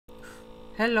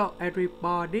Hello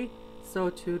everybody, so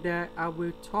today I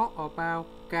will talk about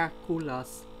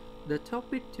calculus. The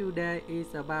topic today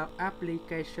is about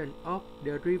application of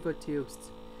derivatives.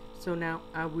 So now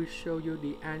I will show you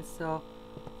the answer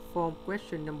from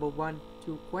question number 1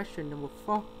 to question number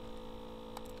 4.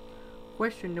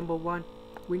 Question number 1,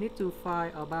 we need to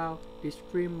find about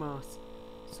extremas.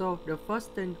 So the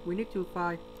first thing we need to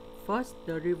find first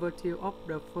derivative of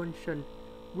the function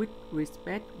with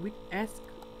respect with s,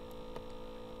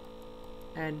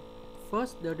 and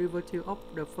first derivative of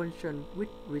the function with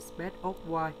respect of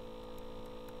y.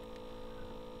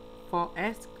 For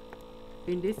s,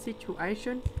 in this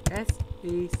situation, s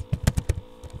is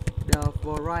the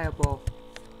variable,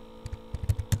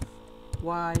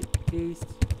 y is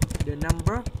the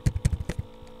number.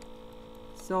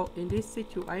 So in this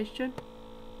situation,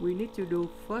 we need to do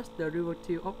first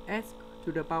derivative of s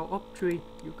to the power of 3.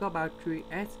 You got about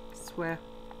 3s squared.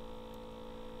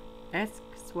 S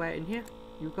squared in here,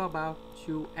 you got about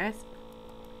 2s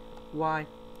y,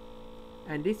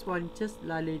 and this one just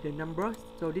likely the number,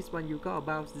 so this one you got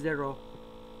about 0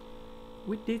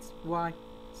 with this y.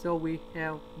 So we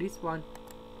have this one,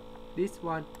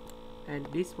 and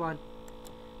this one.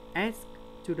 S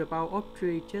to the power of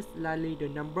 3 just likely the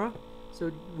number,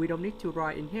 so we don't need to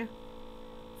write in here.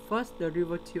 First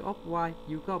derivative of y,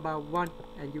 you got about 1,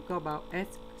 and you got about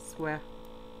s squared.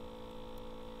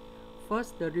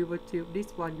 First derivative,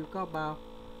 this one you got about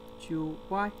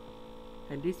 2y,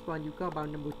 and this one you got about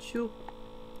number 2.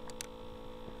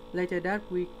 Later that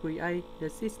we create the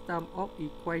system of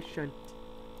equations.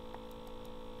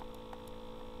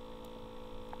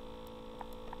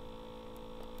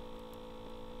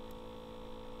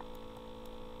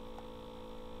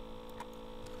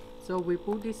 So we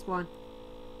put this one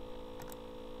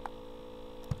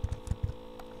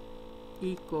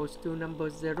equals to number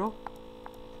 0,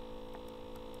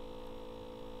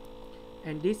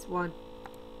 and this one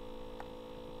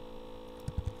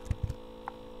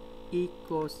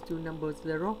equals to number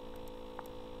 0.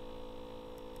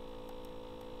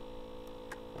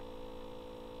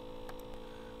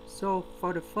 So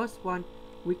for the first one,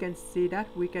 we can see that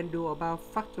we can do about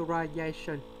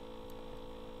factorization.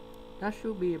 That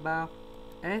should be about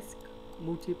s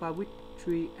multiplied with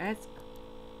 3s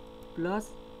plus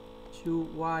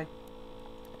 2y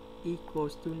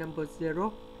equals to number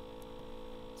 0.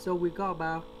 So we got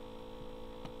about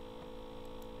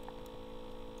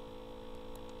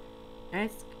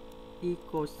s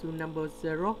equals to number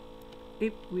 0.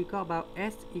 If we got about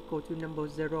s equal to number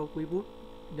 0, we put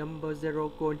number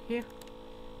 0 go in here,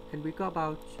 and we got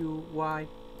about 2y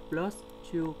plus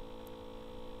 2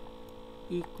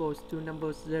 equals to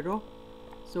number 0.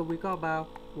 So we got about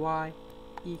y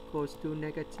equals to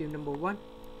negative number 1.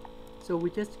 So we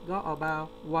just got about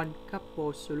one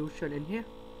couple solution in here.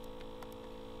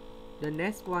 The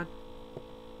next one,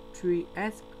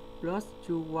 3s plus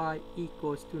 2y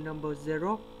equals to number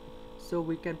 0. So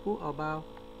we can put about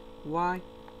y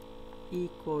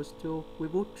equals to, we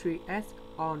put 3s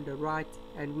on the right,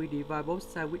 and we divide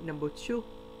both sides with number 2.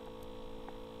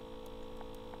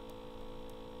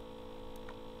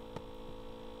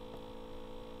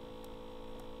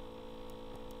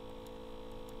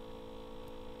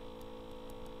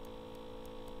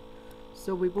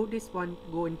 So we put this one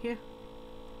go in here.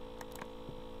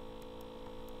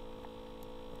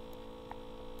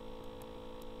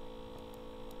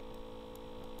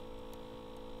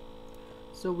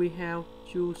 So we have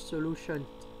two solutions.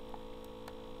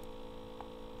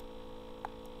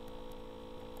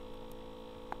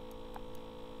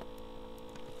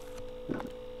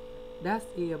 That's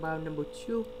it about number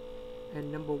 2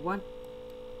 and number 1.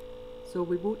 So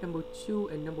we put number 2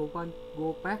 and number 1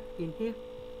 go back in here,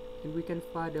 and we can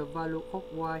find the value of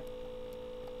y.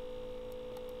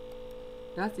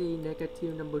 That's a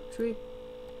negative number 3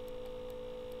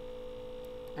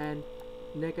 and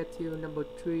negative number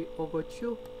 3 over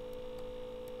 2.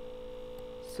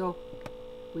 So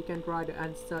we can write the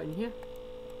answer in here.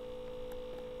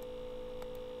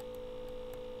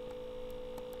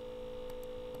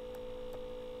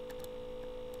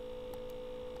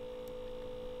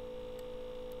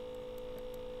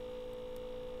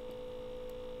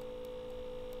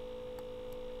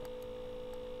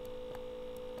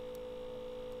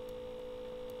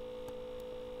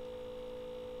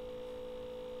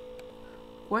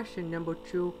 Question number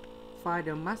 2, find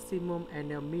the maximum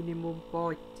and the minimum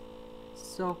point.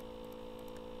 So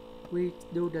we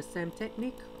do the same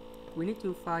technique. We need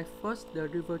to find first the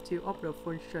derivative of the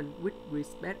function with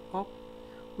respect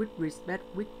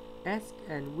with s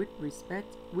and with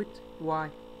respect with y.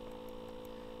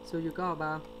 So you got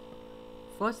about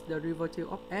first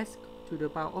derivative of s to the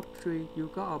power of 3,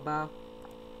 you got about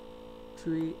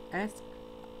 3s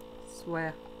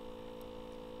square.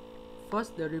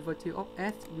 First derivative of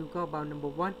s, you got about number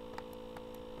 1.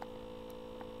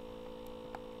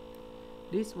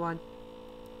 This one,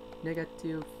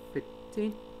 negative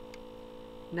 15.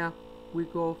 Now we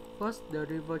go first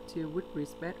derivative with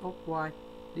respect of y.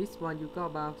 This one you got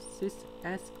about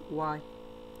 6sy.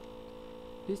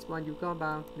 This one you got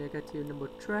about negative number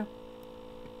 12.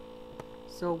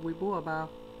 So we put about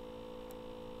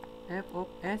f of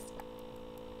s,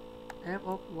 f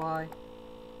of y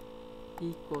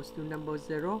equals to number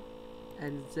 0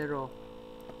 and 0.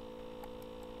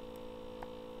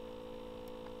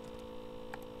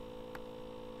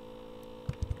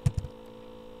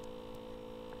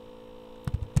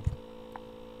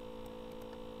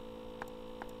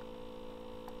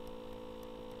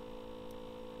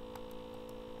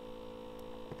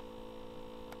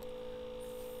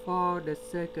 For the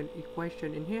second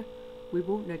equation in here, we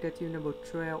put negative number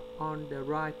 12 on the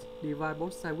right, divide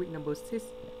both sides with number 6,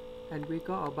 and we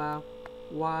got about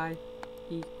y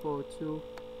equal to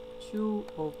 2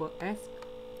 over s.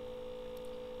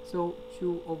 So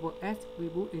 2 over s we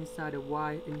put inside the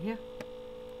y in here.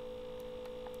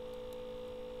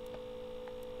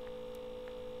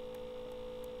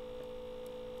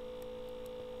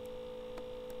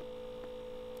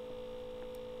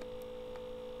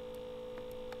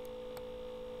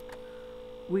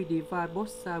 We divide both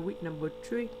sides with number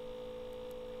 3.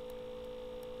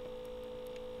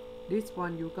 This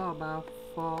one you got about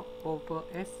 4 over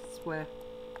s squared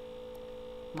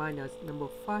minus number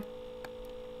 5.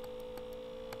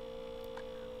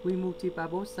 We multiply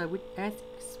both sides with s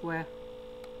squared.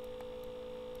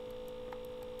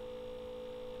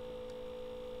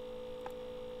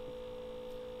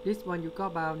 This one you got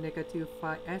about negative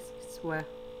 5s squared.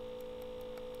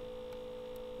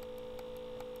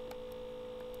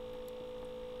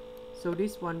 So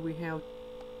this one we have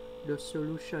the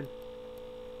solution.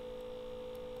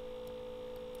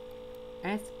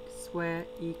 S squared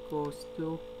equals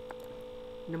to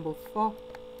number 4.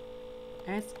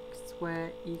 S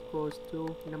squared equals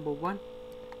to number 1.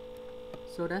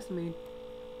 So that means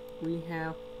we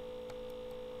have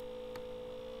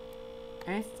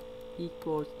S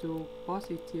equals to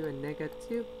positive and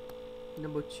negative.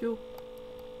 Number 2.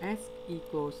 S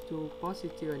equals to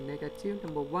positive and negative.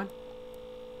 Number 1.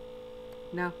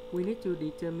 Now we need to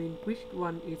determine which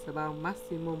one is about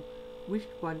maximum, which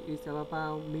one is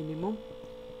about minimum.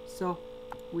 So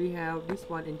we have this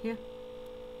one in here.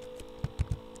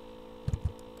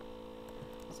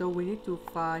 So we need to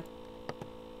find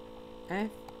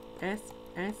f s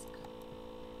s,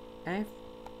 f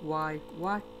y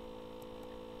y,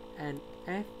 and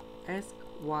f s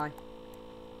y.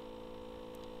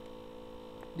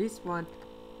 This one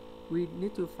we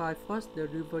need to find first the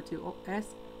derivative of s.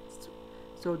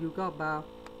 So you got about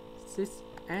 6s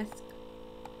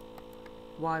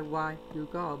y you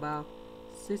got about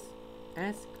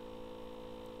 6s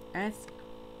s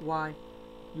y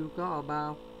you got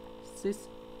about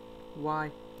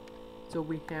 6y. So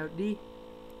we have d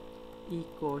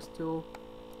equals to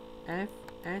f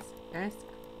s s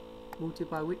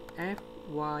multiplied with f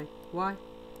y y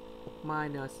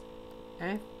minus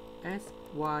f s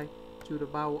y to the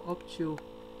power of 2.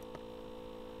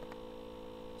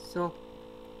 So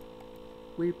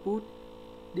we put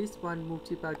this one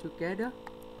multiplied together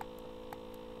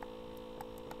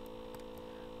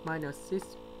minus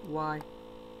 6y,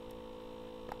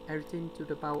 everything to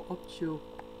the power of 2.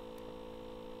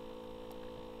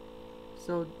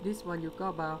 So this one you got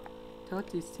about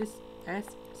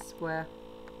 36s squared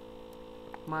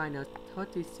minus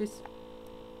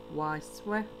 36y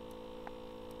squared.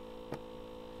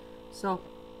 So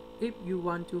if you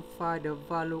want to find the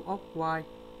value of y,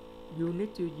 you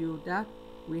need to use that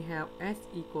we have s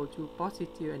equal to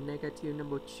positive and negative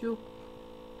number 2.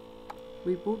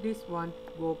 We put this one,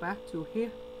 go back to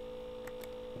here,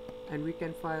 and we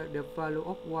can find the value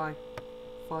of y.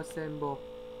 For example,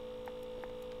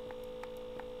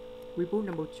 we put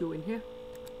number 2 in here,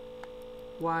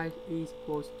 y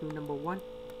equals to number 1.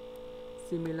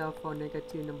 Similar for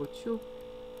negative number 2.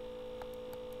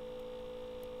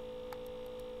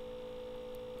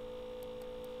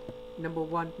 Number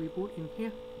 1 we put in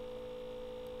here,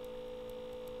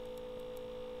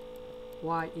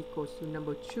 y equals to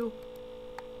number 2,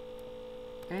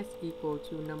 s equal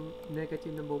to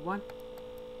negative number 1,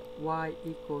 y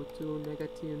equal to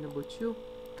negative number 2.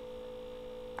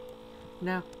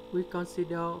 Now we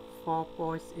consider 4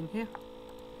 points in here.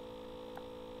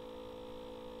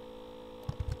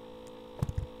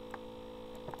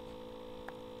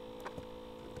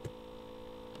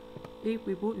 If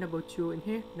we put number 2 in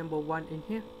here, number 1 in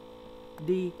here,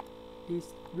 d is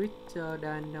greater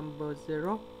than number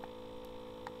 0,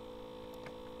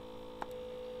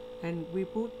 and we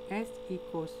put s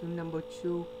equals to number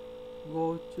 2,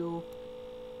 go to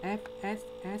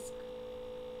fss,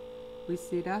 we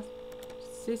see that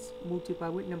 6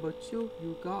 multiplied with number 2,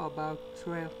 you got about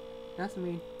 12. That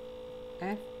means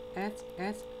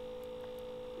fss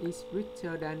is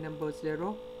greater than number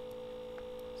 0.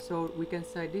 So we can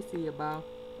say this is about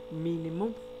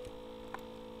minimum.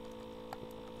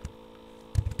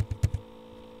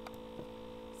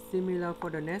 Similar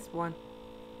for the next one.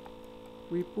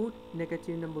 We put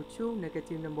negative number 2,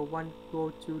 negative number 1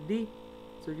 go to d.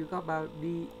 So you got about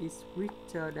d is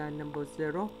greater than number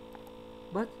 0.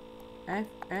 But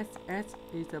fss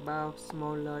is about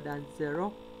smaller than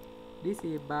 0. This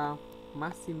is about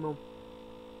maximum.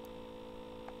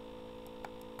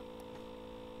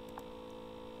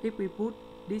 If we put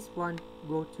this one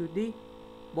go to d,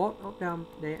 both of them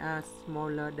they are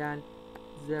smaller than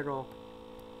 0.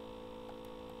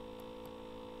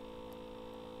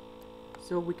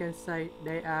 So we can say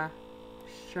they are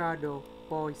shadow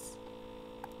points.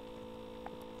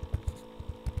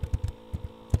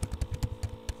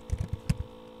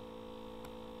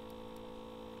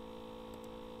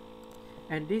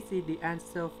 And this is the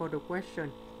answer for the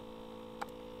question.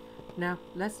 Now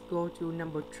let's go to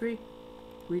number 3.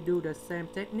 We do the same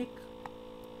technique.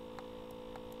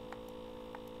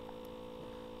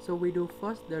 So we do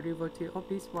first the derivative of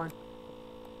this one.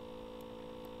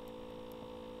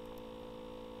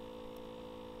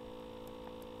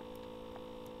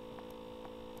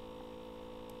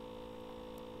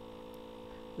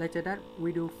 Later that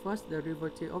we do first the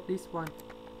derivative of this one.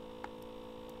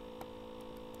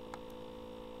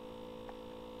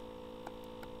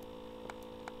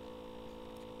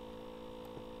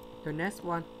 The next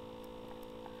one,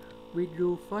 we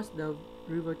do first the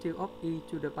derivative of e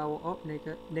to the power of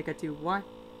negative y.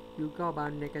 You go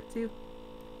about negative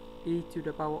e to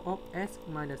the power of s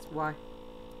minus y.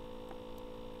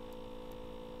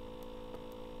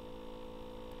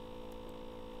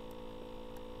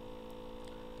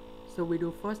 So we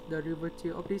do first the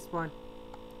derivative of this one.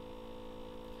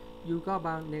 You go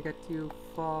about negative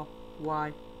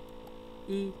 4y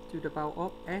e to the power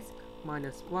of s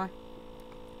minus y.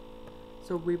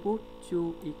 So we put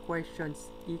two equations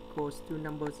equals to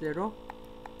number 0.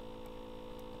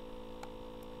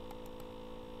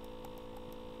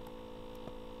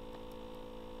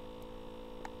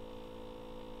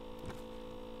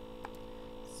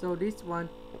 So this one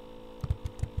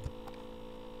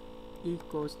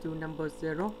equals to number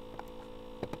 0.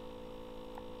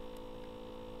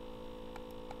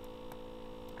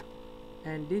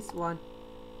 And this one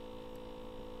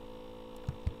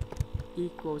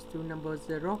equals to number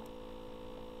 0.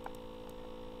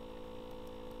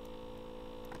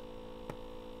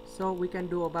 So we can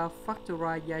do about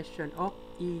factorization of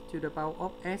e to the power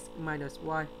of s minus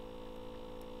y.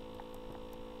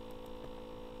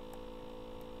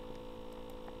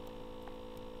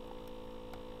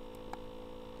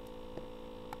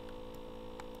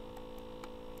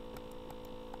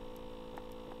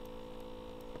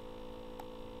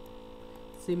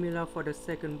 Similar for the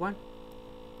second one.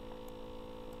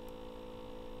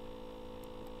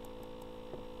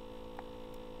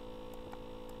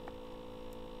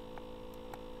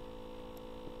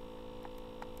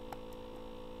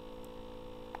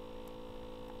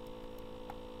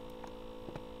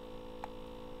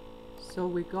 So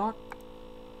we got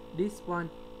this one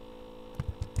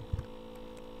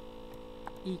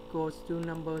equals to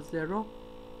number 0,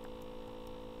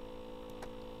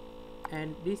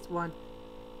 and this one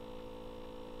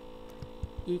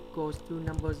equals to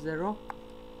number 0.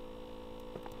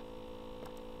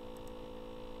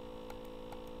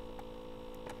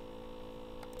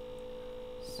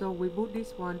 So we put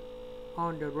this one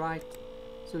on the right.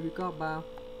 So you got about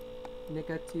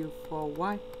negative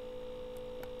 4y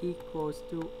equals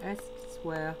to s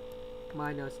squared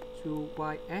minus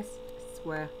 2ys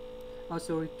squared, oh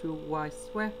sorry, 2y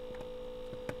squared.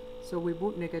 So we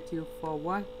put negative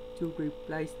 4y to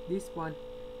replace this one.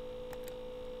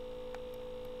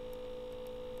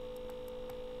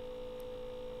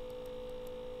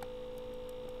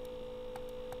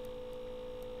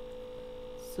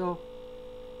 So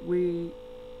we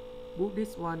put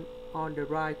this one on the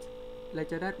right.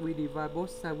 Later that we divide both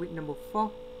sides with number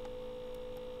 4.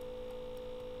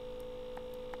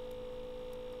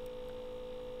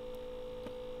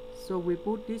 So we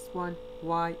put this one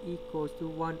y equals to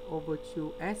 1 over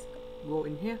 2s go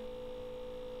in here.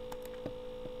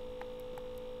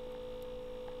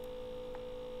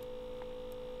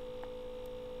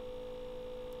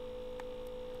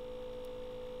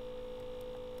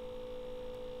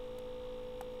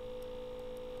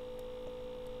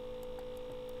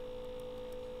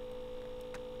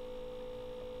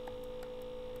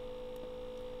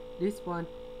 This one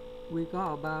we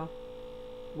got about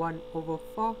 1 over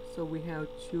 4, so we have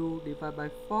 2 divided by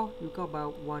 4, you got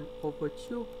about 1 over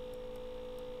 2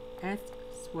 s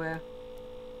square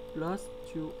plus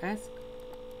 2s,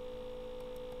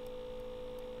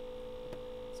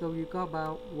 so you got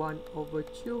about 1 over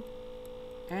 2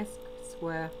 s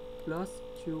square plus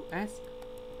 2s.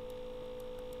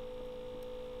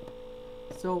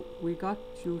 So we got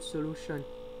two solutions.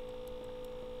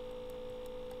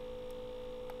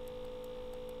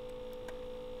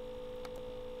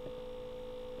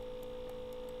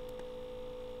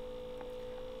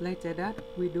 Later that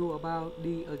we do about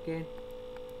d again.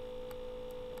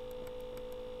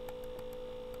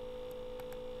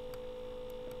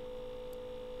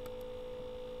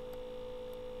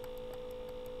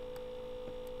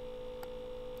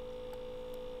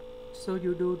 So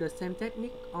you do the same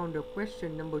technique on the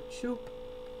question number 2.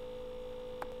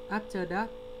 After that,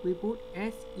 we put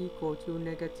s equal to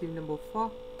negative number 4.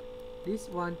 This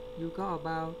one you got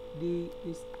about d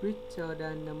is greater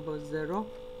than number 0.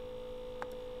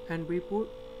 And we put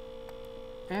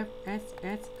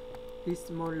fss is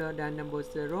smaller than number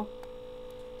 0.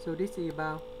 So this is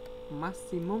about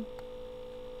maximum.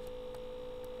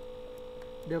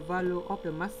 The value of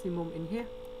the maximum in here,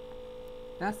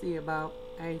 that is about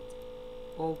 8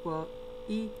 over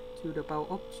e to the power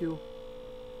of 2.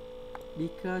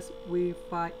 Because we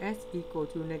find s equal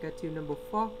to negative number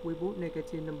 4, we put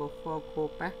negative number 4 go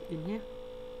back in here.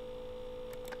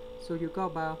 So you got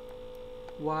about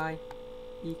y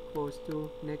equals to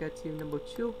negative number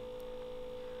 2.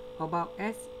 About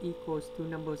s equals to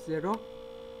number 0,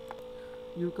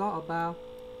 you got about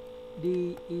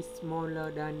d is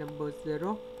smaller than number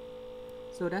 0.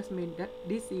 So that means that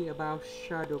this is about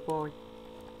shadow point.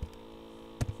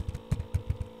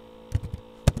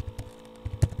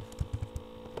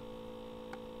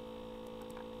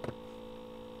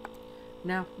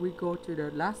 Now we go to the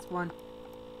last one.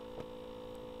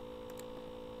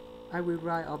 I will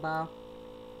write about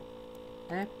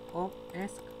f of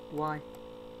s y.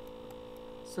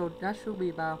 So that should be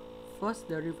about first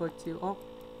derivative of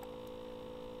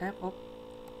f of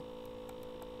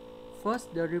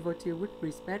first derivative with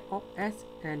respect of s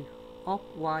and of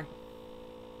y.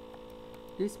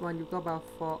 This one you got about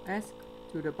 4s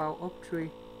to the power of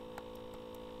 3,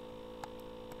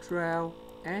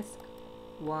 12s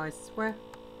y square,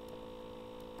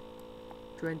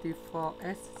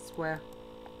 24s square.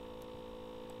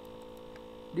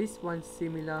 This one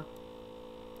similar.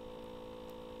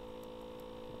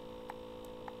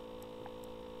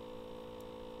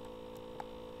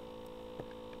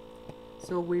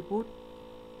 So we put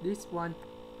this one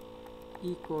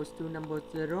equals to number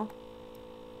 0.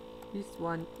 This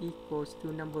one equals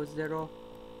to number 0.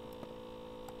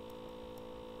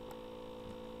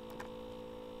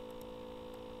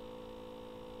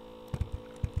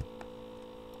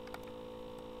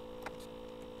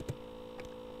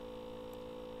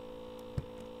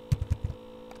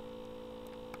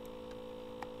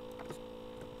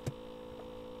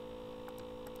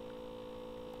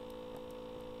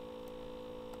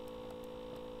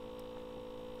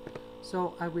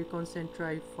 So I will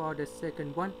concentrate for the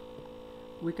second one.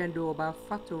 We can do about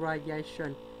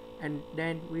factorization, and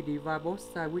then we divide both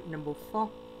sides with number 4.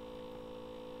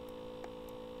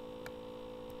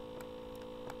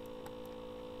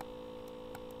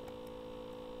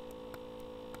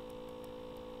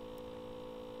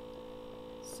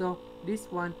 So this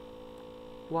one,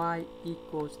 y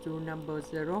equals to number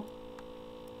 0.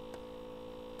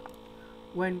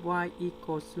 When y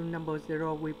equals to number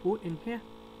 0, we put in here.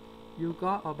 You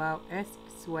got about s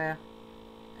square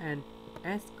and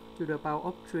s to the power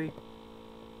of 3.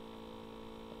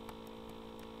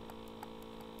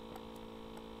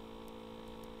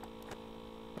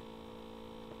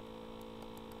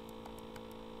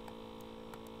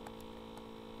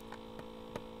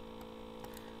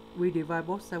 We divide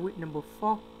both sides with number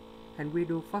 4, and we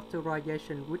do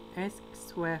factorization with s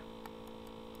square.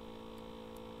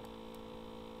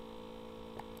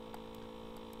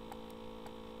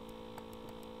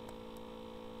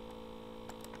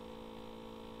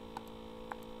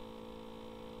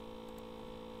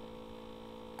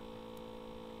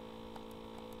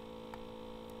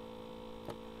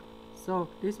 So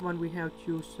this one we have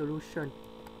two solutions.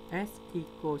 S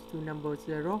equals to number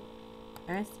 0,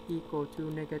 s equal to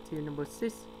negative number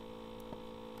 6.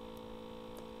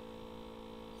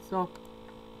 So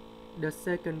the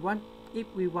second one, if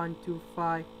we want to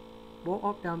find both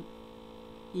of them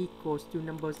equals to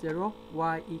number 0,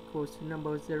 y equals to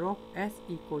number 0, s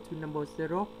equal to number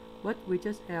 0, but we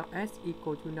just have s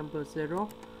equal to number 0,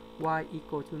 y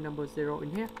equal to number 0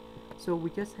 in here. So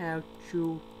we just have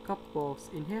two couples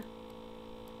in here.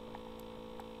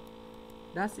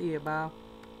 That's about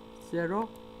 0,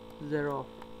 0,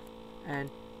 and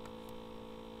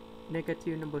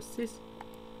negative number 6,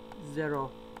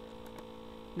 0.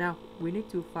 Now we need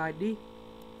to find D.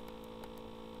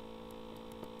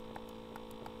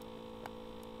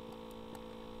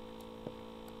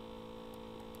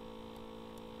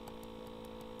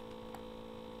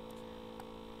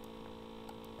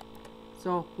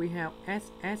 So we have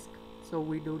SS, so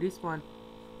we do this one.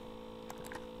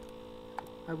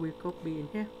 I will copy in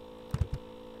here.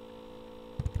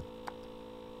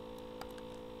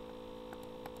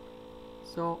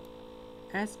 So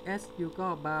SS you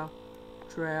got about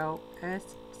 12x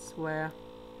square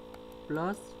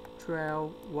plus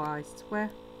 12y square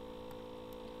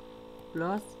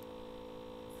plus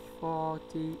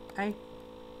 48x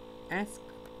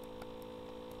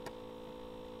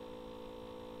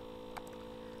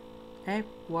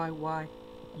FYY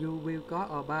you will got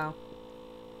about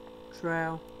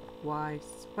 12y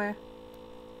square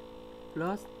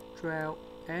plus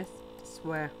 12s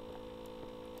square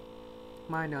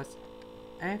minus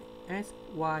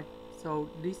FSY, so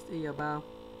this is about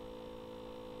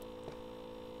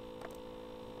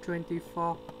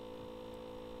 24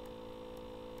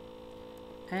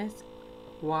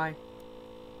 SY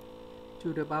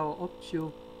to the power of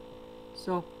 2.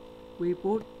 So we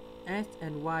put S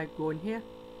and Y go in here.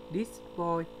 This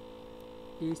point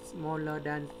is smaller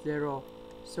than 0,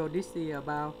 so this is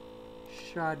about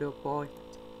shadow point.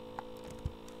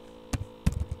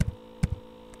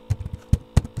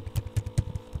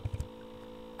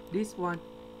 This one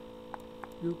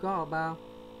you got about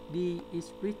D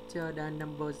is greater than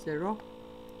number 0,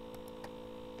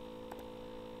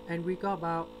 and we got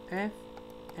about F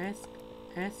S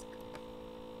S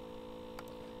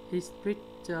is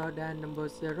greater than number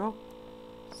 0,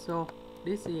 so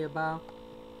this is about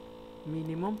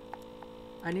minimum.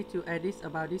 I need to add this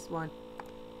about this one.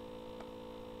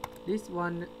 This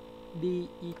one D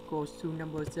equals to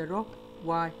number 0.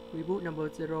 Why? We put number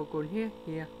 0 go here,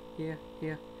 here, here,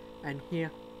 here, and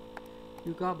here.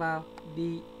 You got about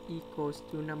D equals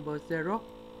to number 0.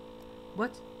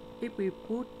 But if we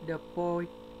put the point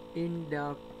in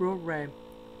the program,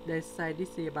 let's say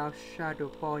this is about shadow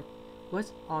point,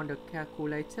 but on the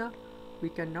calculator we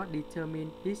cannot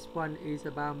determine this one is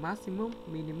about maximum,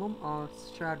 minimum, or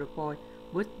shadow point,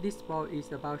 but this point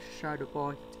is about shadow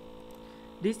point.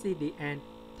 This is the end.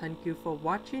 Thank you for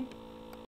watching.